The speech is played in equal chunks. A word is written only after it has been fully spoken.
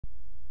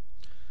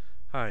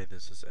Hi,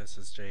 this is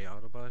SSJ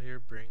Autobot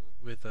here,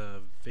 with a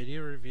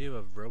video review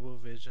of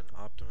Robovision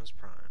Optimus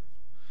Prime.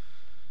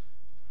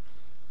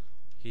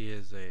 He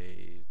is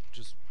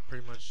just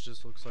pretty much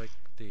just looks like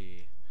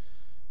the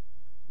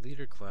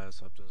leader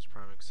class Optimus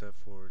Prime, except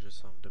for just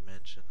some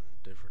dimension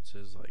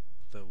differences, like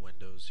the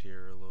windows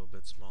here are a little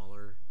bit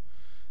smaller,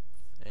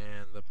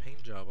 and the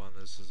paint job on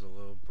this is a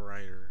little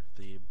brighter.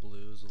 The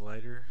blue is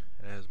lighter,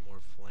 it has more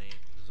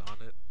flames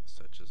on it,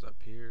 such as up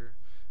here,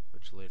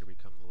 which later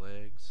become the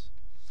legs.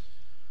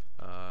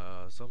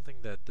 Something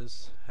that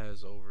this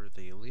has over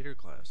the leader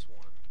class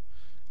one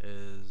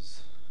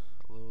is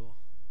a little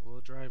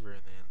driver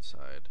in the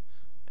inside,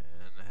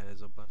 and it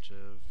has a bunch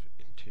of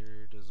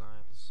interior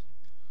designs.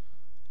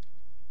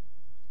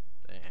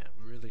 And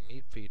really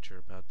neat feature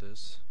about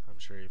this, I'm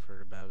sure you've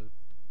heard about it.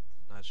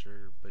 Not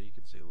sure, but you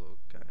can see a little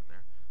guy in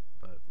there.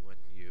 But when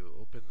you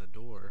open the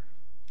door,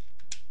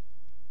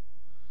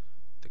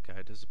 the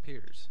guy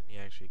disappears, and he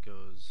actually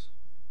goes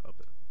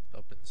up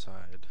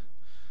inside.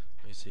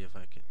 Let me see if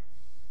I can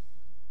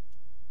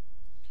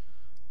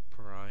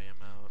pry him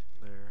out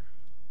there.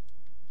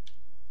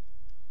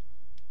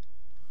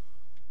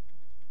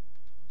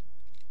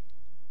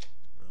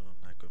 No,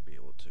 I'm not going to be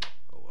able to.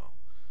 Oh well.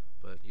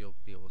 But you'll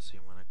be able to see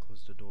him when I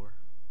close the door.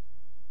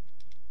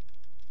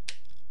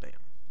 Bam.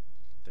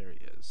 There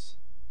he is.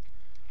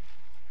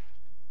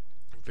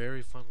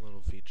 Very fun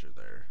little feature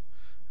there.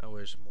 I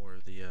wish more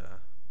of the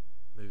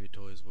movie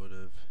toys would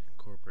have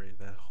incorporated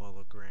that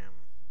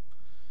hologram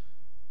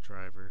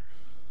driver.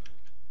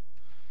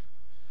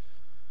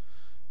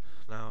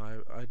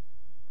 Now, I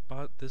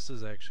bought this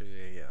is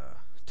actually a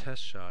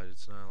test shot.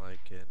 It's not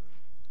like an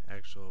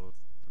actual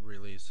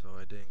release, so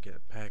I didn't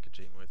get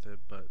packaging with it,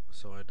 but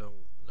so I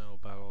don't know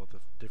about all the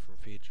different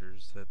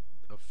features that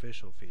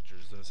official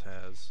features this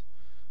has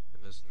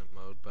in this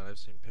mode, but I've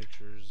seen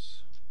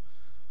pictures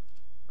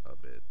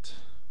of it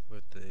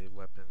with the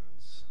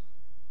weapons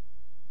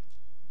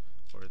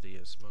or the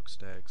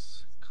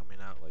smokestacks coming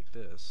out like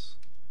this.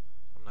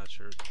 I'm not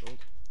sure. Oh,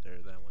 there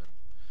that went.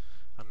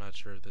 I'm not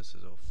sure if this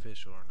is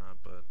official or not,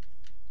 but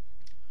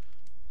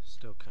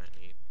still kind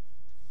of neat.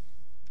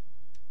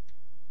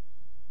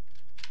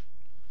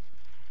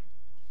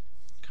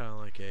 Kind of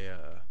like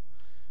a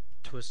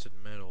twisted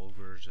metal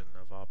version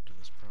of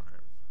Optimus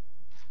Prime.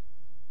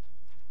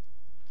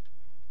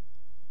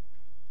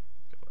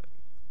 Go ahead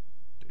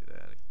and do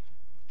that.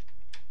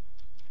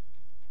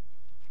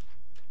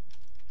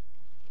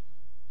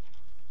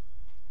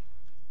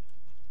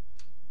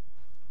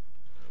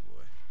 Oh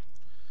boy.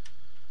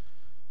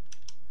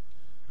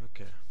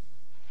 Okay.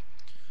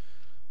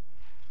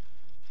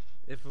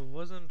 If it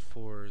wasn't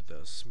for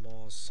the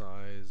small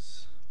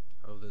size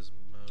of this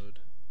mode,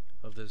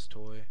 of this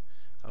toy,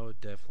 I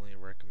would definitely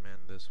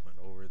recommend this one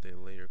over the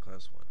later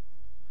class one.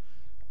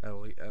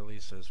 At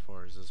least as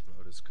far as this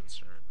mode is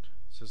concerned.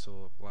 It's just a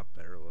lot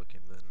better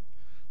looking than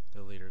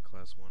the later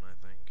class one, I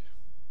think.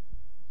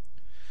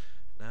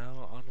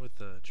 Now on with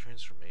the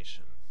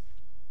transformation.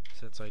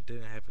 Since I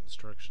didn't have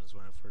instructions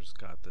when I first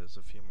got this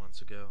a few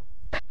months ago,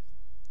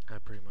 I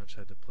pretty much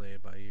had to play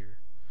it by ear.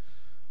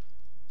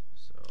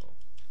 So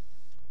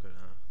I'm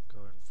gonna go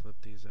ahead and flip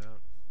these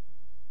out.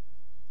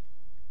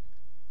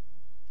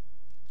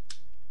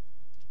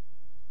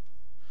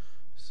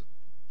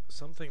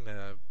 Something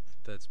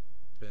that's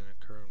been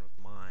occurring with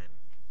mine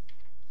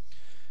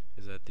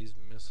is that these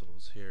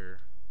missiles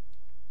here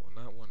will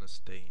not want to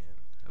stay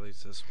in. At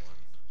least this one.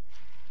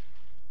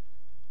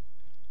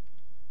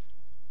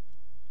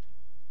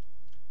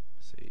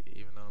 See,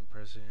 even though I'm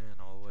pressing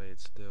in all the way,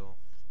 it still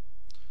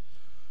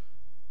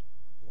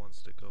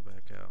wants to go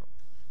back out.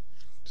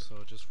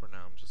 So just for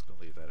now, I'm just going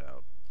to leave that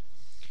out.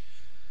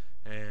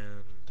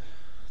 And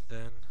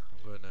then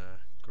I'm going to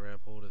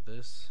grab hold of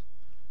this,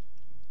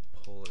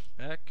 pull it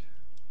back,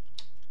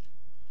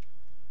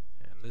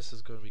 and this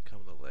is going to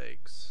become the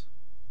legs.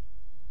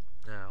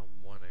 Now,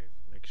 want to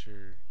make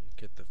sure you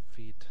get the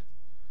feet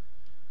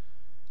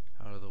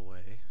out of the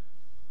way,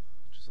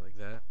 just like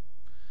that.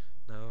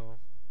 Now,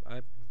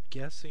 I'm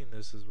guessing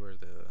this is where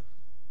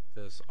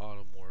this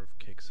automorph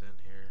kicks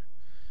in here.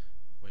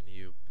 When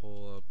you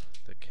pull up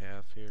the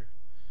calf here,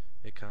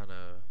 it kind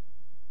of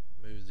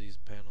moves these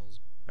panels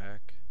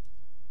back,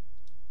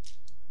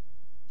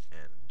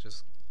 and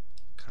just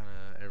kind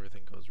of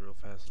everything goes real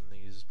fast, and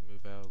these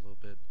move out a little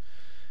bit.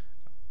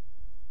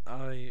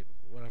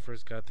 When I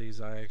first got these,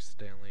 I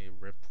accidentally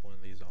ripped one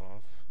of these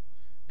off,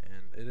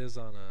 and it is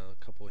on a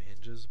couple of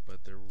hinges,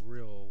 but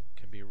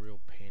can be a real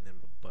pain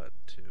in the butt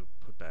to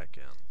put back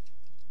in.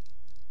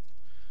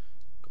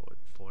 Go ahead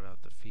and fold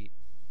out the feet,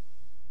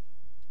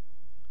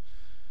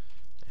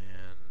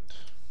 and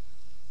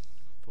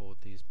fold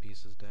these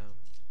pieces down.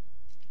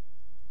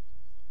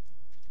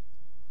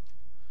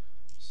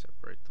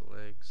 Separate the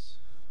legs.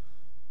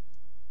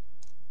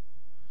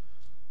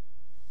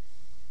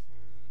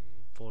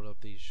 Fold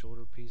up these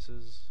shoulder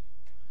pieces,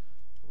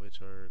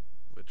 which are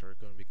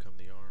going to become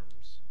the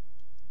arms.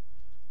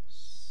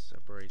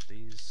 Separate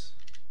these.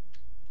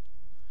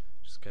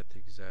 Just get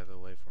these out of the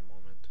way for a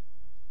moment.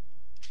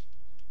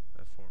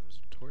 That forms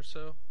the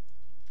torso.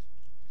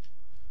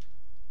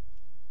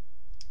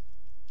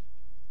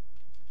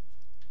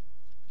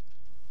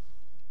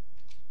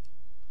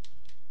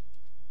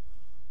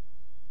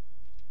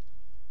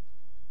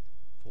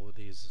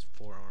 these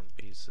forearm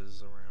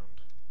pieces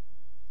around.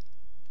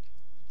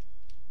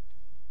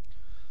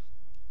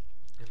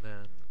 And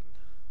then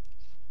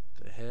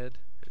the head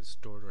is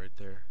stored right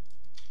there.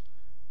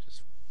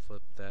 Just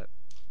flip that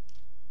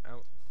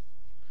out.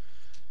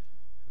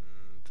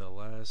 And the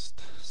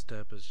last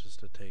step is just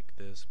to take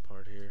this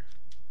part here,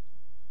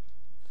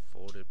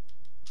 fold it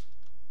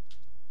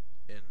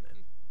in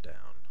and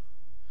down.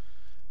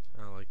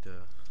 I like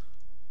to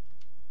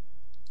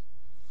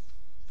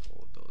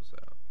fold those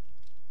out.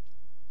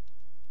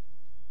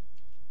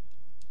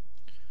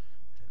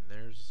 And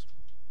there's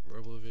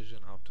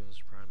Robovision Optimus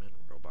Prime in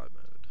robot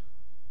mode.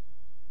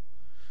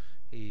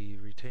 He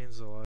retains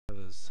a lot of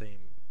the same,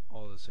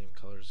 all the same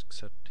colors,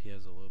 except he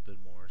has a little bit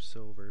more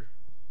silver.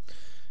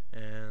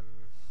 And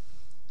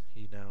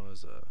he now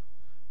has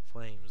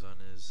flames on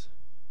his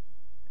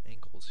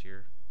ankles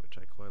here, which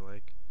I quite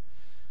like.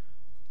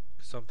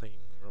 Something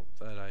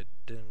that I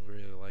didn't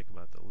really like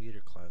about the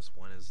leader class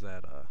one is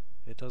that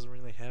it doesn't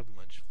really have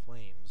much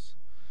flames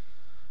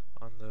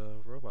on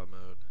the robot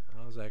mode.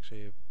 I was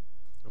actually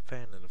a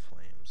fan of the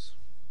flames,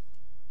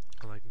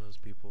 like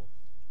most people.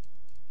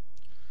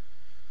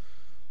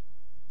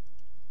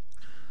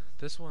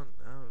 This one,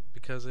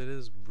 because it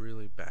is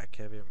really back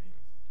heavy, I mean,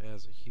 it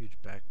has a huge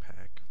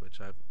backpack, which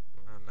I'm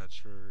not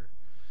sure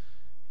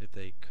if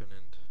they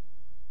couldn't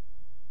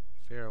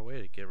figure out a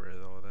way to get rid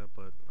of all that,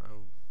 but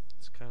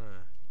it's kind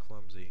of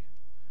clumsy.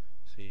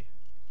 See?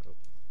 Oh.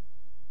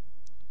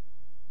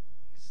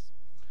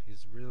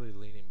 He's really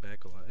leaning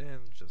back a lot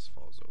and just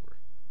falls over.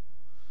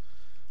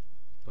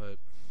 But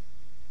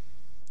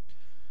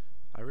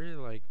I really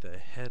like the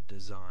head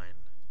design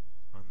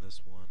on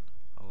this one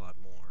a lot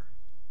more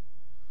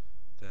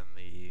than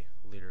the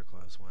leader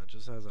class one. It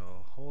just has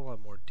a whole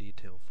lot more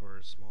detail for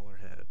a smaller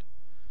head.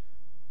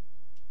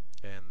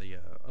 And the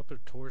upper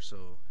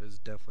torso is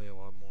definitely a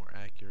lot more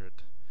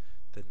accurate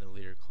than the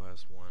leader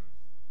class one.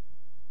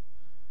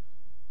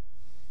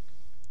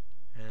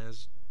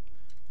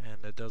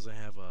 And it doesn't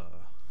have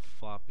a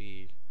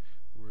floppy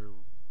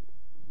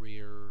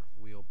rear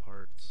wheel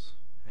parts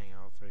hanging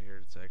out right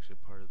here. It's actually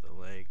part of the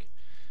leg,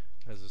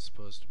 as it's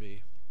supposed to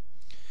be.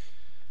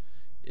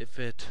 If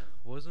it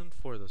wasn't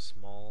for the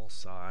small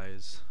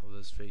size of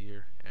this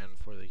figure and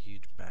for the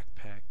huge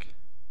backpack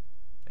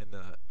and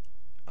the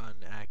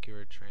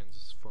inaccurate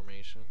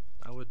transformation,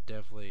 I would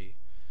definitely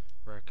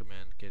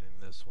recommend getting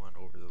this one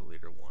over the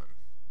leader one,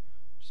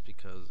 just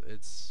because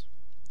it's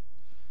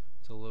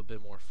a little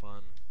bit more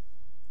fun.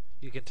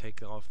 You can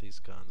take off these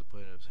guns and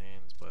put it in his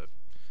hands, but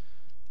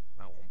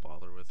I won't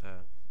bother with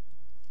that,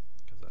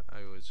 because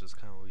I always just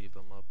kind of leave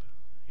them up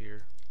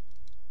here.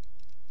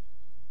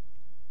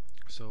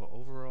 So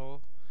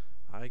overall,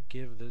 I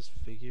give this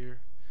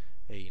figure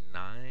a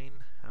 9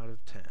 out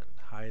of 10.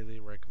 Highly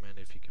recommend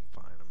if you can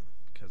find them,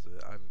 because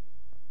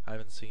I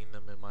haven't seen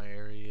them in my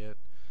area yet.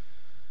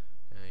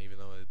 Even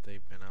though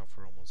they've been out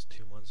for almost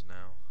 2 months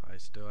now, I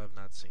still have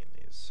not seen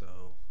these.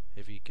 So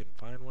if you can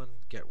find one,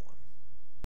 get one.